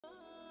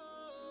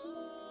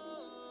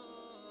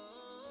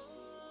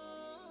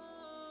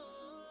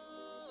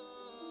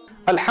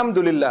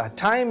Alhamdulillah,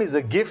 time is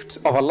a gift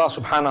of Allah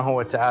subhanahu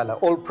wa ta'ala.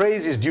 All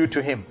praise is due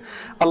to Him.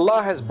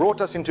 Allah has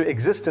brought us into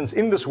existence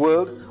in this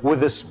world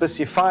with a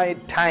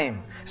specified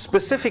time,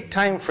 specific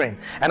time frame.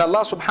 And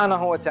Allah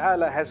subhanahu wa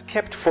ta'ala has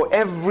kept for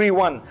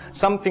everyone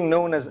something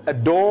known as a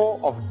door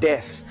of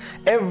death.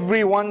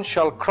 Everyone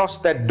shall cross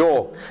that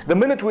door. The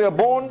minute we are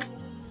born,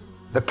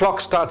 the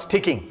clock starts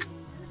ticking.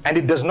 And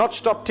it does not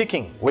stop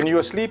ticking. When you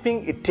are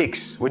sleeping, it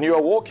ticks. When you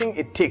are walking,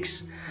 it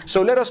ticks.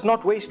 So let us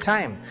not waste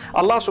time.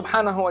 Allah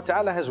subhanahu wa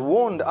ta'ala has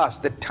warned us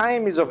that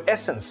time is of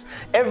essence.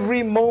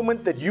 Every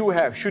moment that you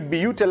have should be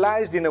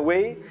utilized in a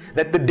way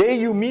that the day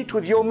you meet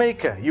with your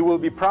Maker, you will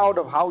be proud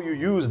of how you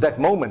use that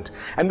moment.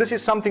 And this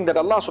is something that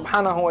Allah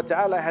subhanahu wa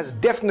ta'ala has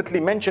definitely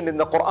mentioned in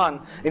the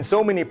Quran in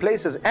so many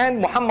places. And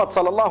Muhammad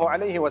sallallahu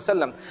alayhi wa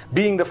sallam,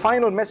 being the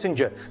final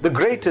messenger, the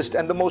greatest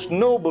and the most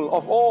noble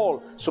of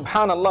all,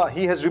 subhanallah,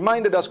 he has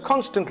reminded us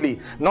constantly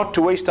not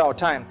to waste our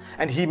time.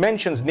 And he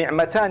mentions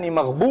ni'matani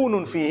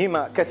maghbunun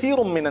fihima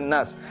kathirun minan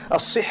nas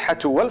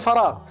as-sihhatu wal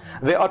faragh.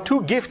 There are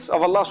two gifts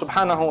of Allah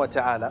subhanahu wa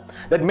ta'ala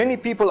that many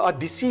people are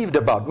deceived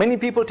about, many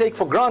people take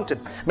for granted,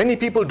 many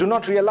people do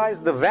not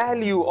realize the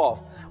value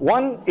of.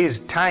 One is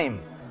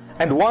time,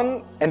 and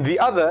the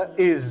other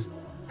is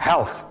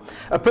health.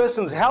 A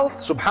person's health,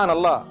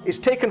 subhanallah, is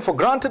taken for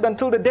granted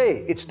until the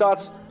day it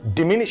starts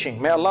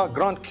diminishing. May Allah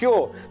grant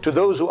cure to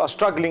those who are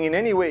struggling in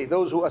any way,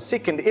 those who are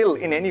sick and ill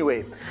in any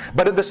way.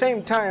 But at the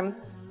same time,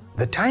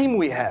 the time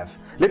we have,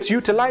 let's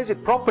utilize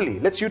it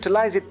properly, let's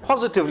utilize it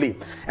positively.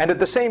 And at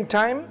the same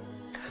time,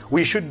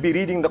 we should be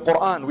reading the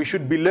Quran, we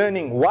should be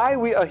learning why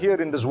we are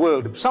here in this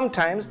world.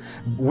 Sometimes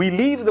we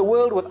leave the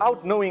world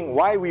without knowing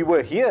why we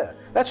were here.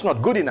 That's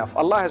not good enough.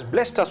 Allah has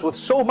blessed us with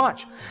so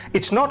much.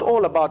 It's not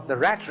all about the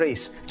rat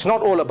race. It's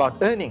not all about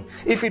earning.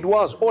 If it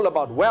was all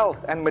about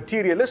wealth and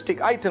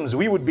materialistic items,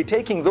 we would be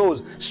taking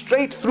those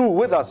straight through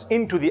with us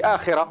into the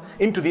akhirah,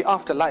 into the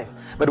afterlife.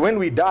 But when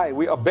we die,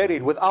 we are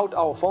buried without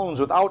our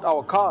phones, without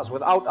our cars,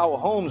 without our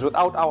homes,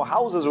 without our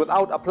houses,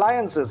 without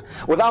appliances,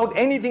 without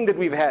anything that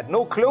we've had.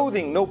 No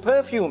clothing, no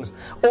perfumes.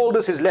 All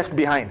this is left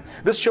behind.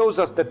 This shows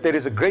us that there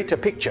is a greater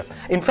picture.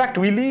 In fact,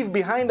 we leave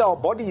behind our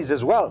bodies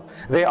as well.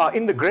 They are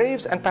in the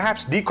graves and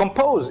perhaps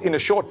decompose in a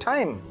short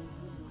time.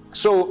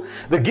 So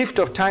the gift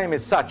of time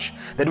is such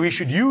that we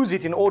should use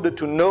it in order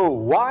to know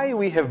why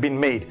we have been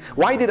made.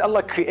 Why did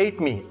Allah create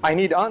me? I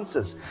need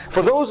answers.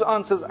 For those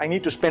answers, I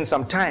need to spend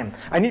some time.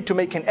 I need to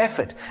make an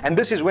effort. And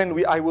this is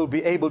when I will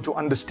be able to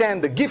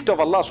understand the gift of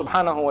Allah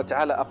subhanahu wa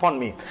ta'ala upon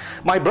me.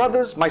 My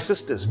brothers, my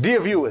sisters,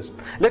 dear viewers,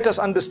 let us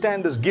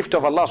understand this gift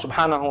of Allah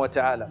subhanahu wa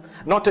ta'ala.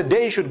 Not a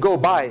day should go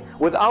by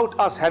without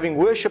us having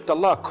worshipped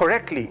Allah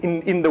correctly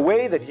in the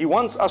way that He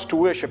wants us to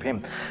worship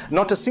Him.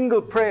 Not a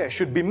single prayer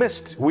should be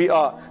missed. We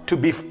are to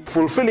be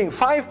fulfilling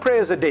 5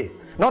 prayers a day.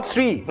 Not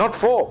 3, not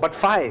 4, but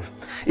 5.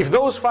 If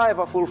those 5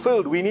 are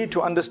fulfilled, we need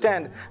to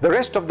understand the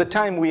rest of the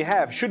time we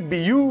have should be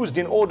used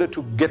in order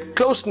to get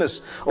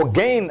closeness or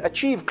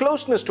achieve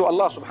closeness to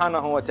Allah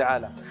subhanahu wa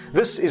ta'ala.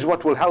 This is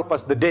what will help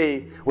us the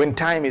day when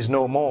time is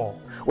no more.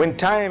 When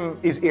time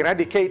is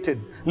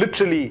eradicated,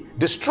 literally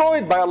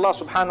destroyed by Allah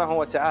subhanahu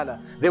wa ta'ala,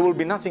 there will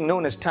be nothing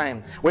known as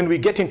time. When we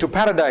get into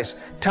paradise,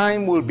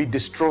 time will be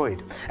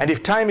destroyed. And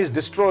if time is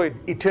destroyed,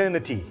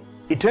 eternity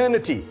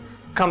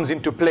comes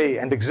into play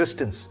and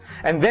existence.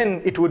 And then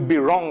it would be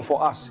wrong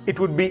for us. It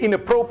would be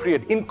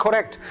inappropriate,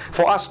 incorrect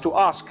for us to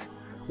ask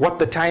what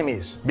the time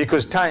is,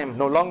 because time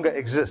no longer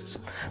exists.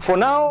 For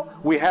now,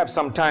 we have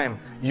some time.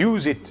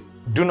 Use it.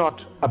 Do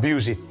not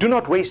abuse it. Do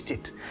not waste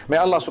it. May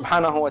Allah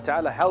subhanahu wa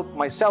ta'ala help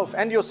myself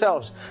and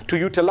yourselves to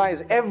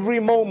utilize every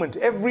moment,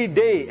 every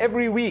day,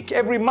 every week,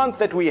 every month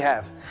that we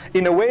have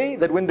in a way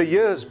that when the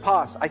years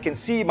pass, I can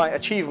see my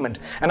achievement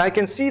and I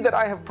can see that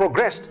I have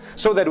progressed,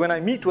 so that when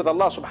I meet with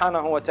Allah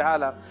subhanahu wa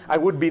ta'ala, I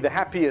would be the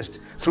happiest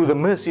through the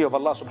mercy of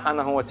Allah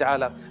subhanahu wa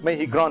ta'ala. May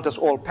He grant us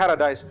all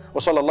paradise. Wa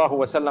sallallahu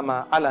wa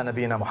sallama ala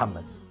nabiyyina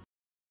Muhammad.